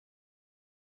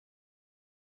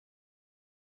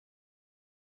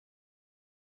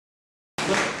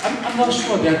I'm not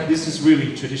sure that this is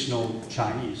really traditional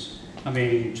Chinese. I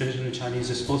mean, traditional Chinese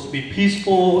is supposed to be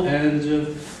peaceful and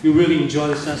you really enjoy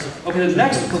the sense of... Okay, the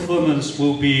next performance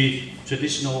will be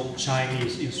traditional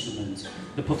Chinese instruments.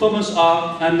 The performers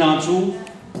are Anna Zhu,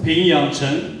 Ping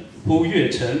Yangchen, Hu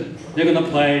Yuecheng. They're going to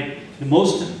play the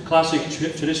most classic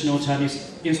traditional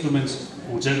Chinese instruments,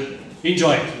 guzheng.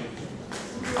 Enjoy it.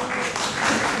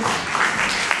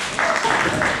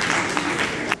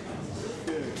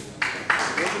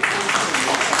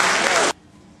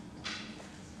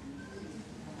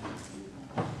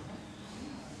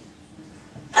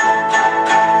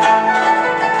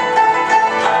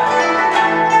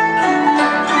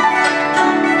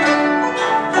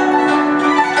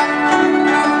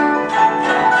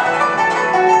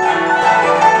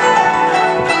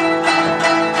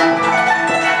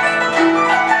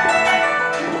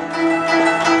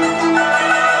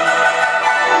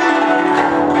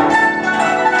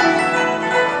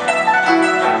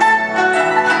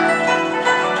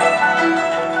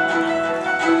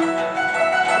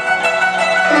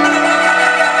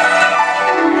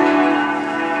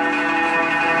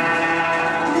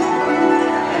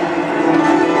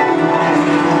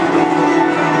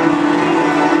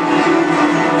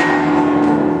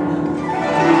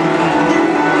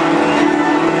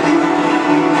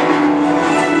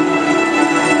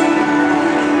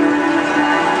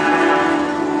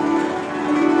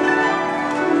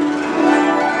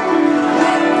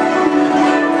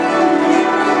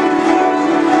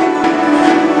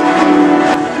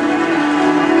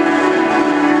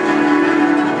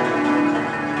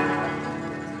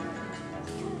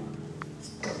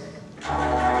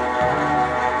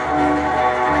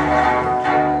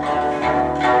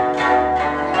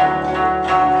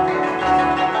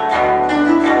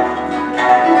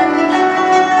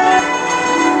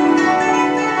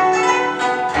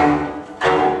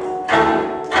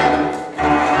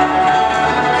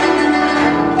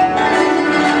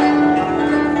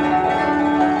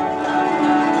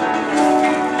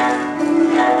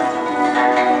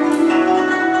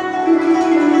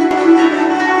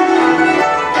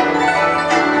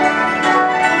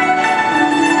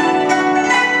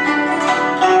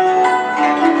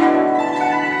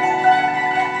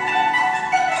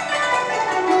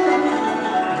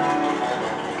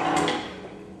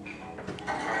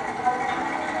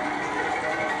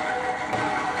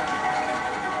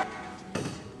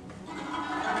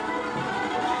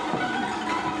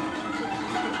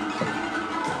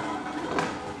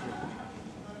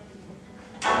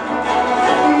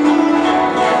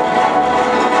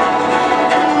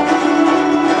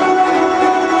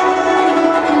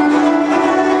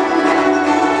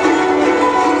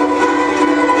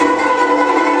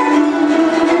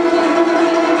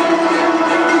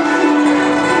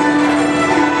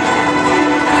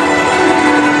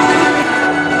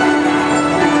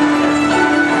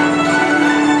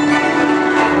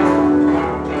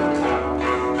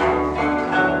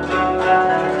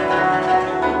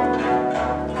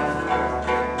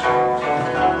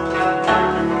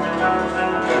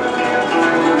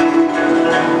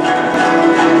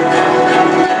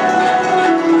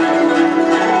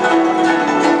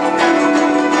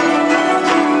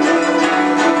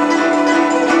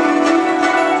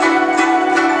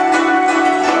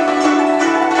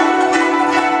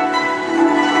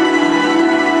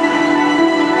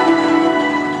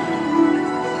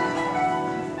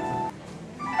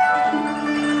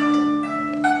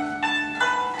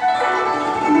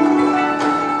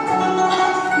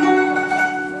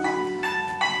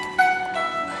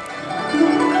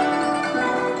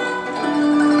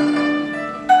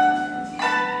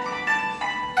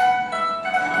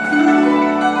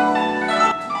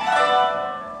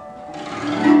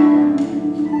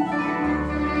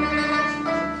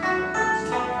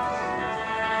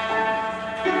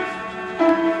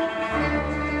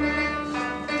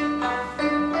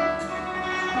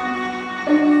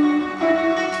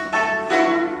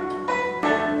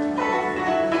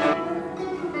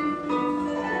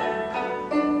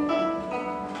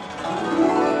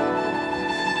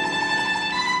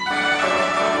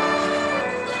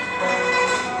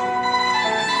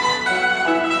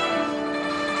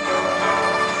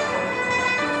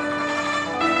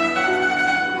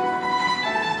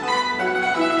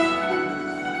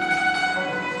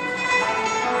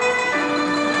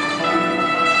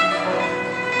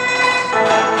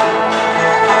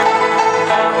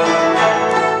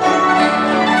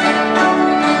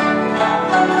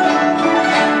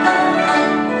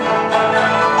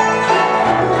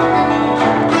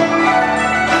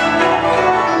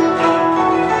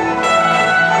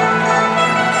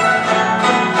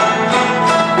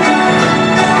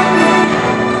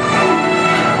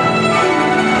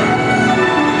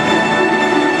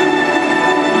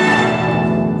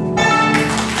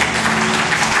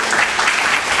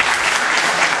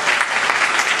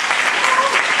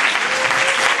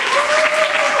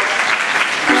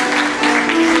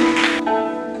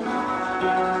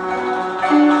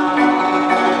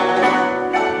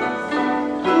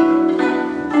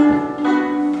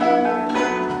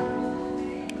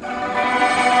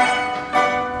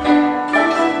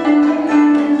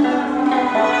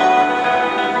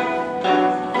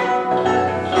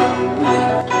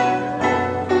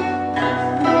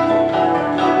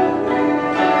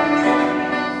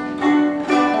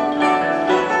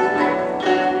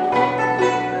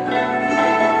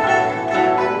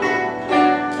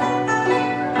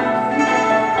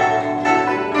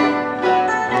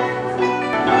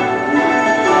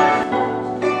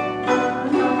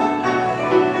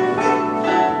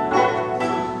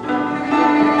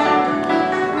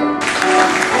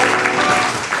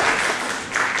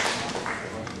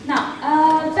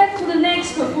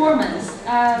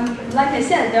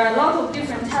 lot of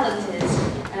different talented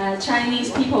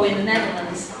Chinese people in the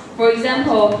Netherlands. For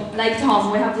example, like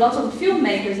Tom, we have lots of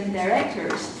filmmakers and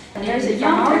directors. And there's a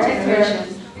young director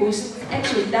who's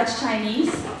actually Dutch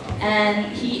Chinese, and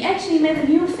he actually made a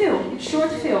new film,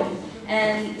 short film,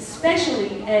 and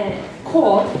especially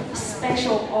called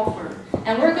Special Offer.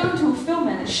 And we're going to film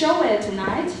and show it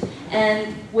tonight.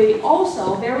 And we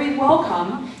also very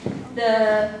welcome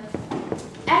the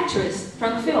actress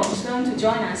from the film is going to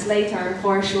join us later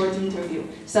for a short interview.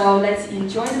 So let's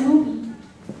enjoy the movie.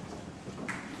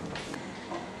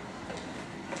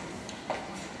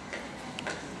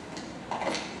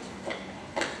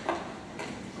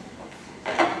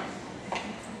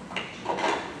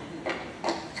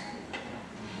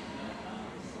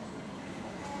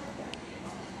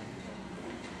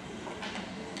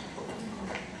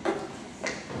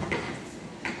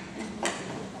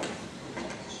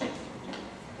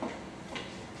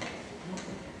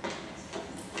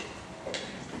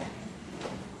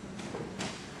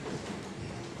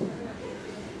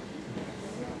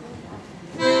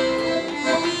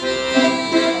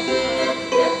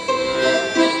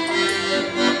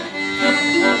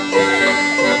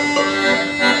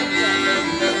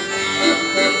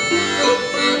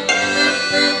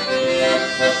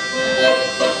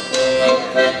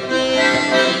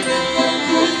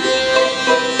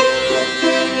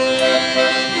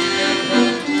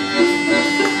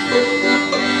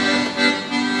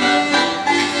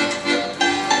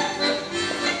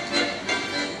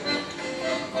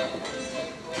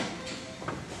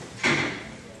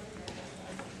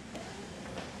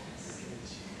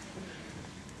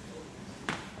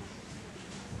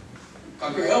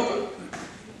 Kan ik u helpen?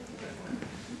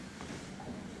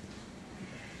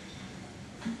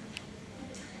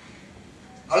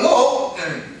 Hallo?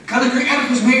 Kan ik u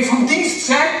ergens mee van dienst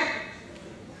zijn?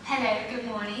 Hello, good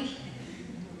morning.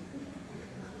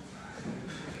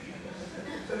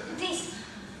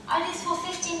 Are these for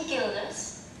 15 guilders?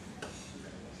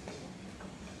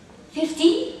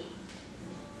 15?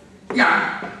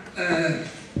 Ja,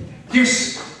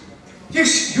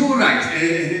 yes, you're right.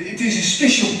 It is a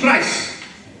special price.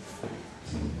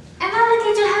 Am I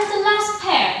lucky to have the last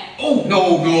pair? Oh,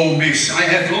 no, miss. I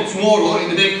have lots more hoor in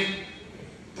de big.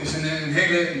 Het is een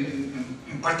hele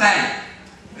partij.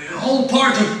 A whole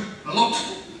party. A lot.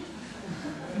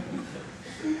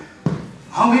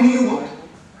 How many you want?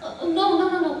 No.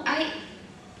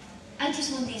 I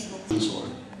just want these ones.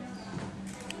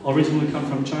 Originally come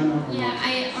from China? Or Yeah, not?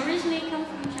 I originally come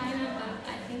from China, but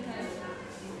I think I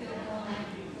feel more like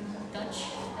Dutch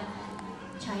than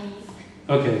Chinese.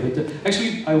 Okay, but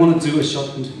actually I want to do a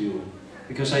short interview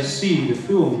because I see the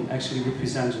film actually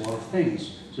represents a lot of things.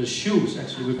 The shoes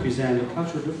actually represent the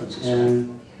cultural differences.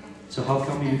 And so how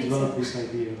come you developed this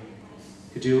idea?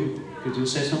 Could you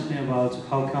say something about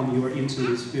how come you were into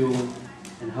this film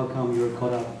and how come you were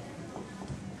caught up?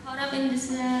 Caught up in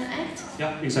this act?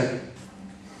 Yeah, exactly.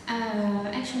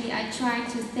 Actually, I tried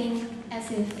to think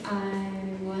as if I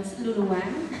was Lulu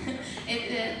Wang.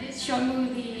 This short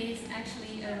movie is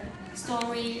actually a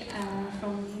story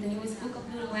from the newest book of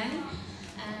Lulu Wang,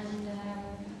 and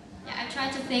yeah, I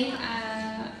tried to think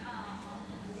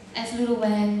as Lulu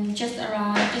Wang just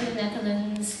arrived in the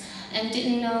Netherlands and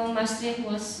didn't know Maastricht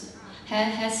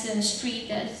has a street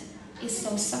that is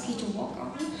so sucky to walk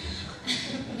on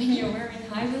when you're wearing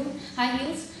high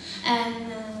heels, and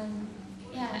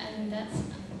yeah, and that's.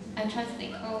 I try to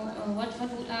think, what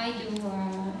would I do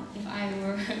if I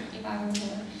were her?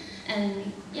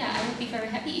 And yeah, I would be very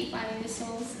happy if I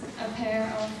sold a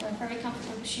pair of very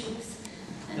comfortable shoes,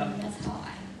 and that's how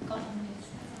I got on this.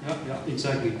 Yeah,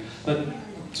 exactly. But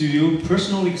do you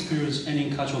personally experience any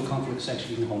cultural conflicts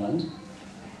actually in Holland?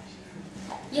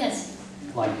 Yes.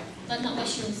 Like? But not with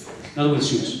shoes. Not with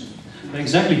shoes.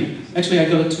 Exactly. Actually, I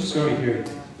got a true story here.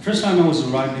 The first time I was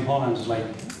arrived in Holland was like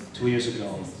 2 years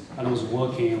ago. And I was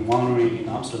working and wandering in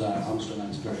Amsterdam. Amsterdam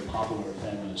is very popular,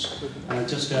 famous. And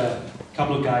just a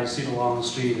couple of guys sit along the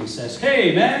street and says,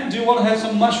 "Hey man, do you want to have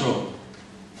some mushroom?"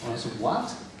 And I said,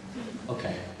 "What?"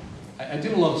 Okay. I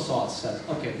did a lot of thoughts. Said,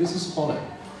 "Okay, this is Holland."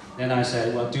 Then I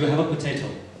said, "Well, do you have a potato?"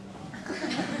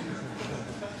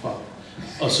 Well,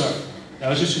 oh sorry,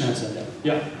 I just shouldn't have said that.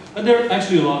 Yeah, but there are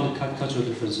actually a lot of cultural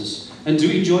differences. And do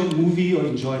you enjoy movie or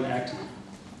enjoy acting?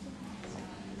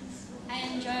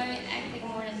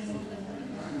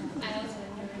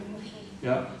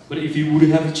 Yeah, but if you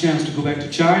would have a chance to go back to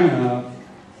China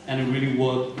and really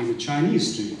work in the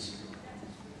Chinese streets,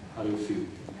 how do you feel?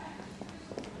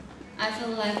 I feel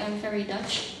like I'm very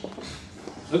Dutch.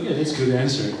 Okay, that's a good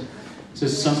answer. So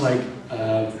it sounds like,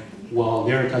 well,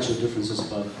 there are cultural differences,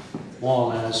 but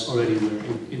more or less already we're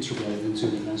integrated into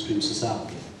the mainstream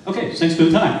society. Okay, thanks for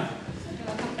your time.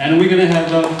 And we're gonna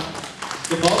have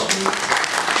the boss.